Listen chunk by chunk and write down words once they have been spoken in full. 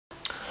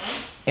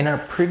In our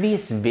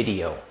previous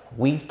video,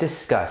 we've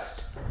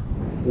discussed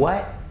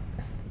what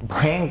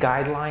brand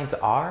guidelines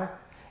are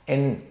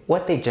and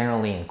what they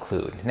generally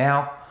include.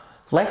 Now,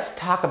 let's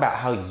talk about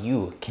how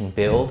you can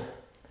build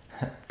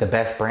the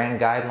best brand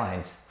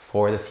guidelines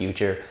for the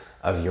future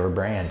of your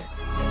brand.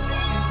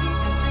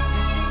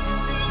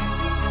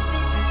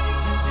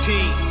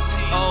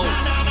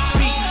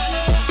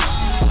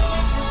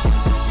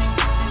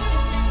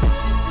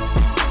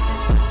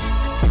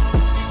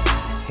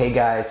 Hey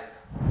guys,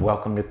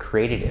 welcome to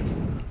Creatitive,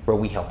 where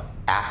we help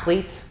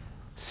athletes,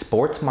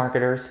 sports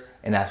marketers,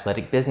 and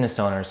athletic business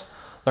owners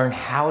learn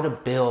how to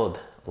build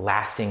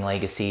lasting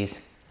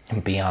legacies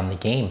beyond the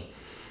game.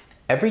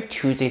 Every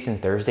Tuesdays and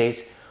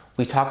Thursdays,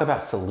 we talk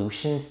about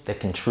solutions that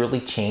can truly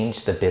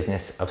change the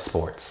business of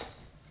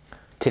sports.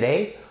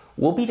 Today,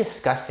 we'll be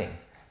discussing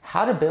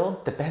how to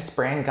build the best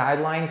brand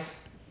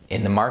guidelines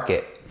in the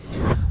market.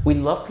 We'd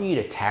love for you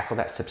to tackle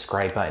that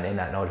subscribe button and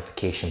that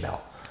notification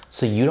bell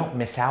so you don't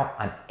miss out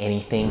on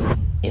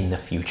anything in the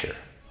future.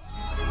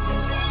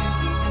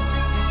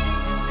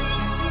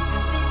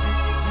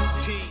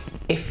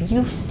 If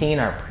you've seen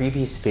our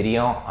previous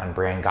video on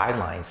brand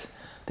guidelines,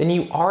 then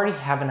you already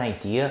have an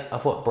idea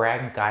of what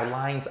brand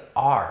guidelines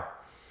are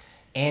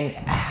and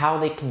how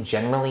they can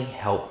generally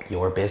help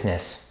your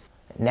business.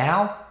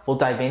 Now, we'll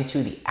dive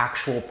into the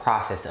actual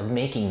process of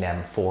making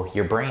them for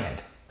your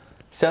brand.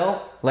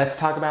 So let's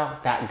talk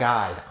about that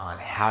guide on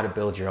how to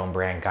build your own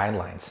brand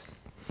guidelines.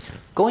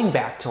 Going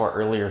back to our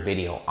earlier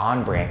video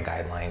on brand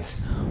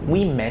guidelines,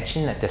 we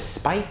mentioned that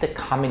despite the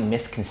common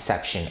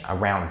misconception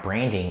around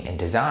branding and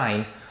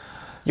design,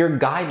 your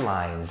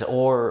guidelines,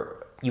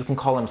 or you can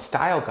call them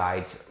style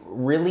guides,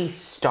 really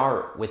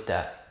start with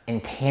the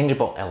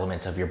intangible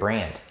elements of your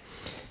brand.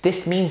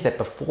 This means that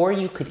before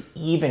you could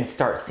even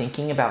start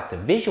thinking about the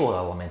visual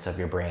elements of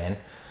your brand,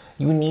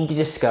 you need to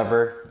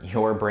discover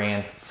your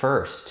brand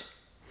first.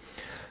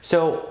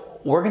 So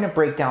we're gonna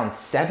break down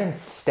 7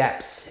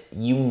 steps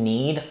you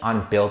need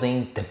on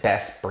building the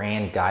best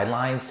brand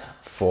guidelines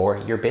for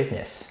your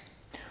business.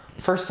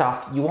 First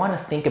off, you wanna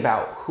think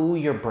about who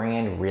your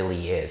brand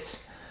really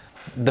is.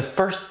 The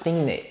first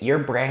thing that your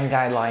brand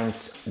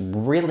guidelines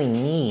really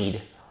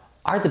need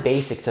are the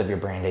basics of your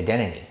brand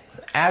identity.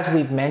 As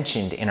we've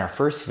mentioned in our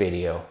first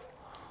video,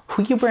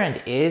 who your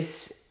brand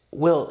is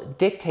will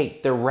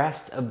dictate the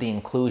rest of the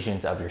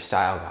inclusions of your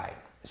style guide.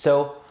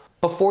 So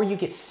before you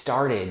get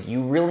started,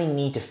 you really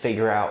need to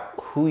figure out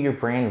who your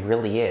brand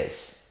really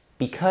is.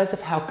 Because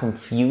of how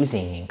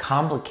confusing and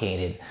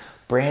complicated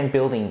brand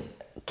building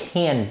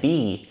can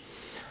be,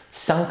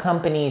 some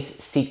companies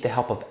seek the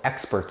help of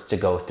experts to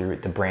go through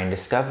the brand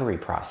discovery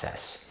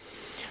process.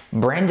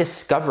 Brand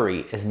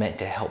discovery is meant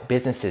to help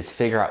businesses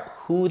figure out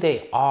who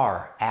they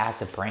are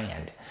as a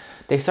brand.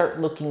 They start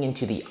looking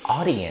into the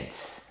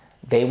audience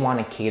they want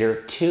to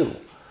cater to,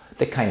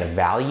 the kind of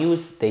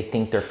values they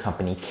think their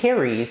company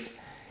carries,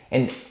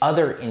 and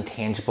other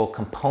intangible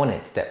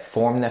components that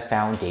form the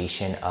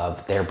foundation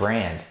of their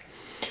brand.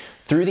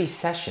 Through these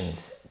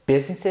sessions,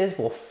 businesses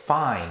will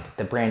find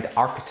the brand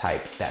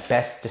archetype that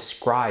best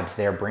describes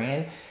their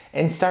brand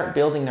and start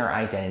building their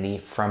identity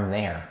from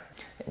there.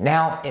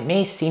 Now, it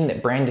may seem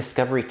that brand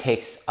discovery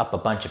takes up a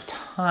bunch of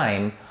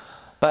time,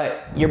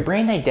 but your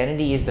brand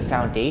identity is the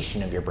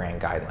foundation of your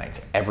brand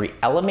guidelines. Every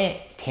element,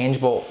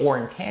 tangible or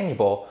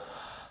intangible,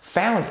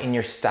 found in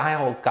your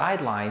style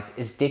guidelines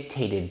is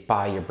dictated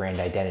by your brand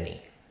identity.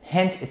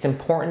 Hence, it's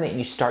important that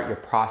you start your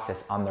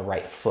process on the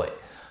right foot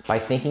by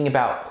thinking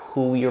about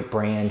who your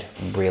brand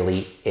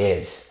really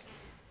is.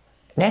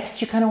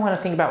 Next, you kind of want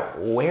to think about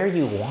where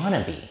you want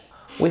to be.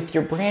 With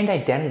your brand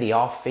identity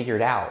all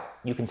figured out,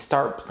 you can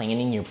start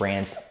planning your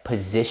brand's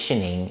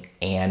positioning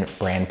and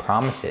brand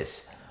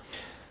promises.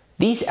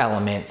 These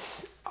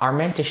elements are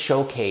meant to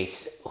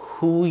showcase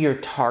who your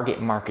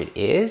target market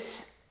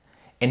is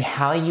and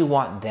how you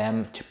want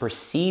them to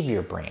perceive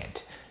your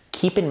brand.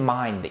 Keep in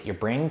mind that your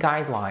brand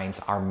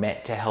guidelines are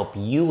meant to help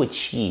you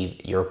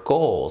achieve your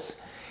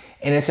goals,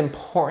 and it's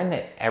important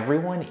that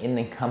everyone in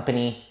the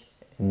company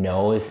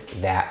knows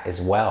that as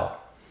well.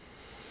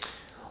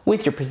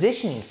 With your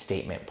positioning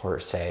statement per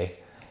se,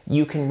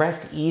 you can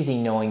rest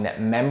easy knowing that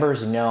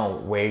members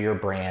know where your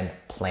brand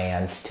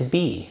plans to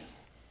be.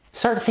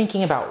 Start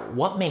thinking about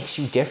what makes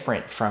you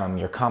different from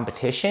your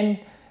competition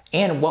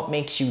and what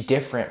makes you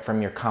different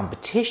from your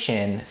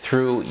competition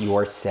through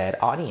your said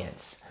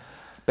audience.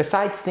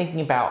 Besides thinking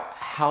about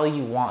how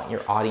you want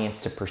your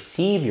audience to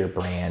perceive your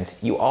brand,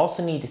 you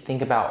also need to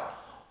think about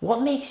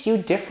what makes you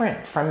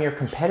different from your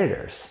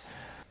competitors.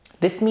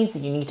 This means that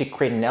you need to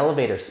create an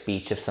elevator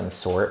speech of some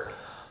sort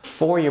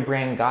for your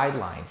brand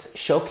guidelines,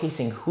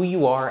 showcasing who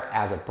you are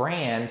as a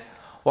brand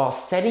while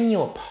setting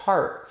you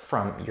apart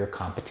from your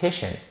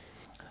competition.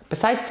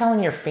 Besides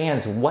telling your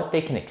fans what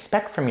they can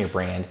expect from your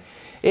brand,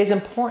 it is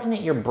important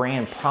that your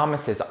brand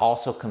promises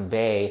also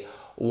convey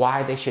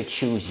why they should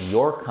choose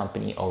your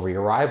company over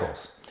your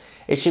rivals.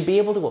 It should be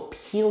able to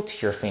appeal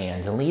to your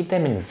fans and leave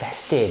them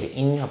invested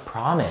in your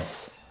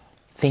promise.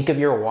 Think of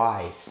your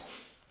whys,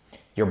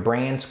 your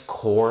brand's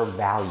core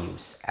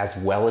values, as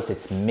well as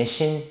its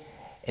mission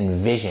and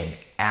vision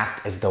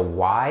act as the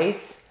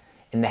whys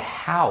and the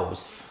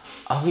hows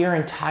of your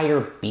entire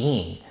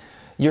being.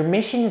 Your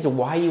mission is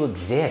why you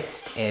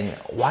exist and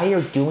why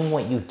you're doing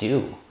what you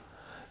do.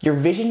 Your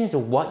vision is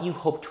what you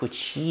hope to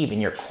achieve,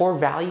 and your core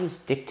values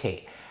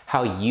dictate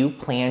how you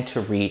plan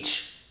to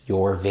reach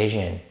your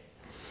vision.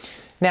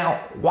 Now,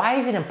 why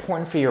is it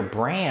important for your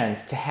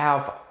brands to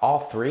have all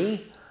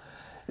three?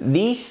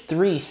 These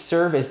three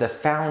serve as the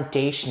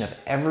foundation of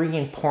every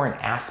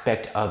important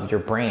aspect of your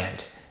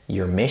brand.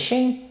 Your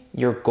mission,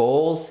 your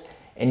goals,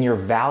 and your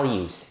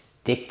values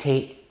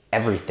dictate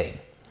everything,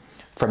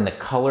 from the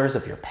colors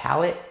of your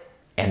palette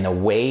and the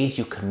ways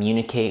you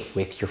communicate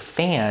with your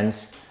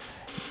fans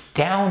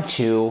down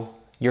to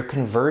your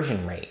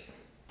conversion rate.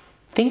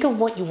 Think of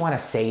what you want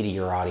to say to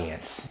your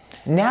audience.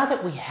 Now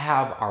that we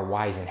have our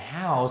whys and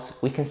hows,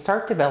 we can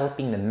start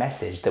developing the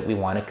message that we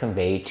want to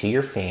convey to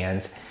your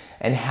fans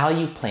and how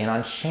you plan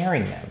on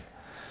sharing them.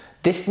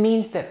 This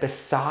means that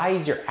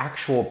besides your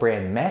actual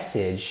brand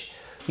message,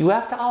 you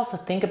have to also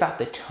think about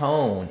the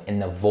tone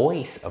and the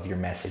voice of your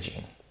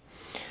messaging.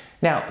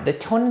 Now, the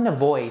tone and the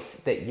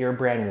voice that your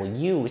brand will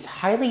use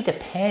highly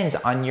depends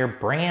on your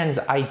brand's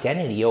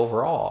identity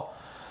overall.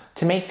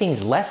 To make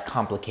things less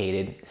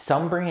complicated,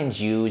 some brands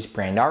use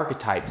brand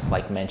archetypes,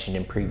 like mentioned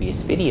in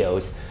previous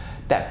videos,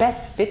 that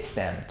best fits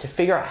them to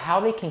figure out how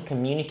they can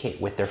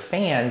communicate with their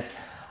fans,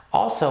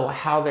 also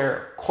how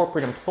their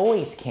corporate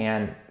employees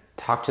can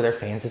talk to their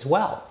fans as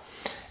well.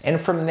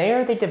 And from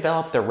there, they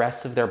develop the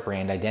rest of their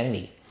brand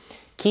identity.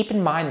 Keep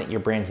in mind that your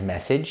brand's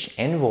message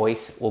and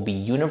voice will be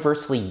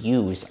universally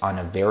used on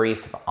a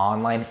various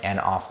online and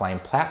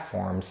offline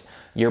platforms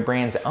your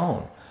brands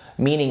own,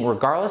 meaning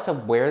regardless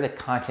of where the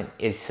content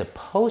is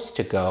supposed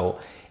to go,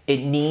 it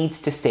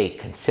needs to stay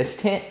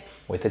consistent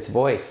with its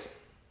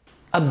voice.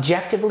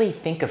 Objectively,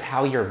 think of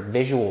how your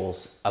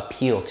visuals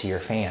appeal to your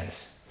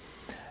fans.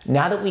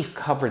 Now that we've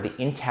covered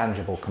the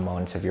intangible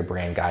components of your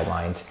brand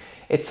guidelines,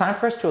 it's time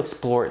for us to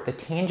explore the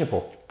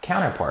tangible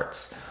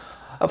counterparts.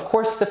 Of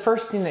course, the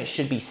first thing that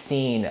should be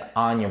seen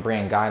on your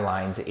brand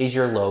guidelines is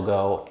your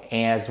logo,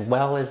 as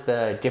well as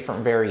the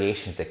different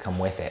variations that come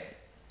with it.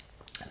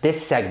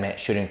 This segment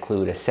should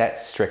include a set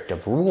strict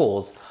of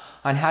rules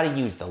on how to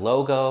use the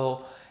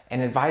logo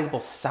and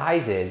advisable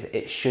sizes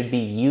it should be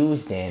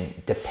used in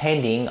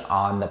depending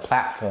on the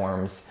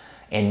platforms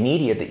and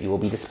media that you will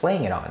be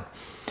displaying it on.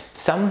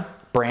 Some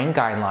brand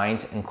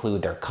guidelines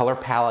include their color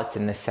palettes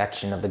in this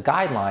section of the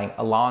guideline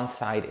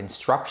alongside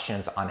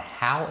instructions on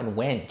how and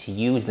when to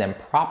use them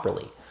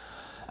properly.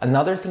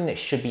 Another thing that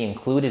should be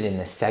included in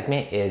this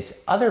segment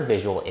is other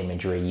visual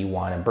imagery you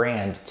want a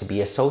brand to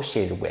be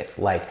associated with,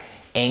 like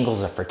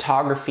angles of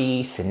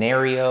photography,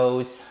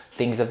 scenarios,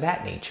 things of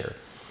that nature.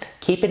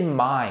 Keep in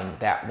mind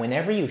that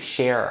whenever you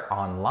share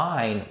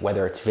online,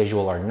 whether it's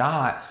visual or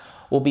not,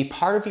 will be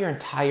part of your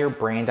entire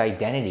brand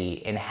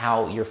identity and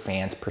how your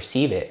fans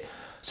perceive it.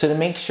 So to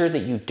make sure that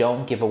you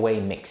don't give away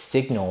mixed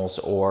signals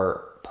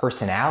or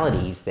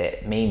personalities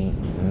that may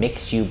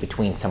mix you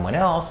between someone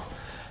else,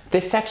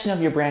 this section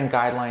of your brand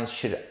guidelines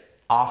should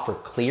offer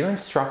clear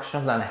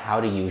instructions on how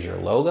to use your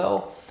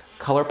logo,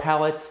 color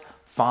palettes,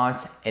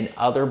 fonts, and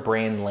other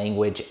brand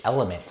language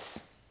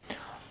elements.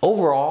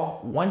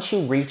 Overall, once you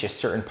reach a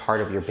certain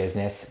part of your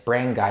business,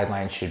 brand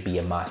guidelines should be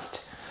a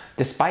must.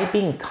 Despite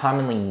being a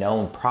commonly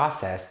known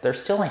process,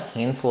 there's still a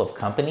handful of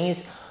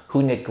companies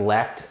who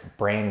neglect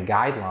brand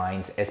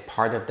guidelines as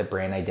part of the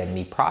brand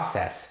identity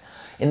process,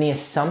 in the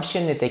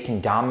assumption that they can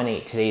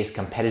dominate today's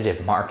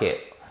competitive market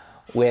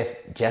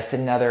with just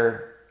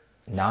another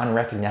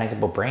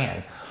non-recognizable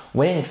brand,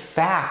 when in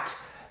fact,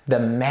 the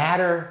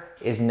matter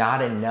is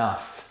not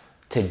enough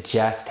to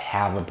just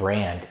have a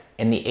brand.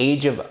 In the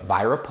age of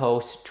viral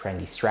posts,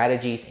 trendy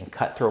strategies, and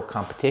cutthroat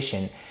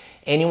competition,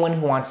 anyone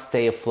who wants to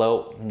stay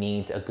afloat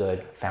needs a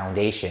good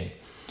foundation.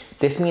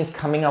 This means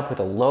coming up with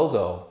a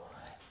logo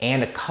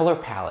and a color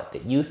palette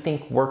that you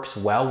think works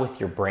well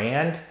with your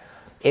brand.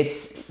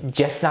 It's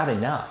just not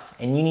enough,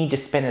 and you need to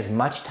spend as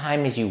much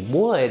time as you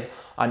would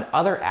on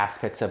other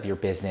aspects of your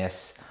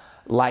business,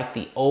 like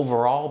the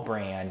overall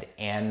brand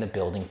and the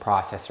building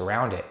process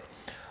around it.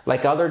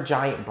 Like other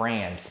giant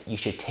brands, you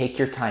should take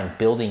your time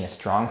building a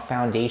strong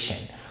foundation,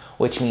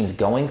 which means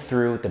going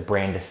through the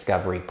brand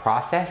discovery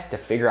process to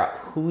figure out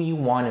who you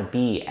want to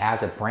be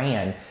as a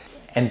brand,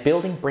 and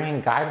building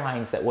brand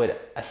guidelines that would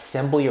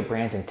assemble your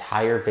brand's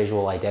entire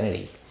visual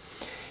identity.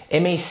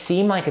 It may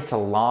seem like it's a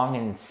long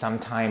and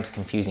sometimes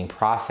confusing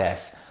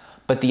process,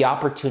 but the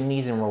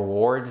opportunities and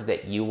rewards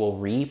that you will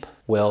reap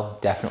will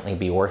definitely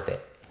be worth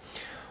it.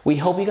 We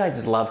hope you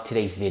guys loved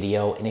today's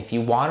video, and if you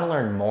want to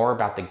learn more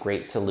about the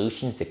great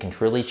solutions that can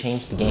truly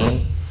change the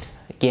game,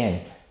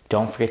 again,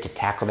 don't forget to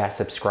tackle that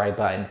subscribe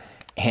button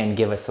and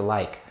give us a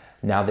like.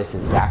 Now, this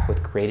is Zach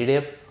with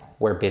Creatitive,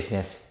 where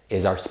business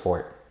is our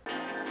sport.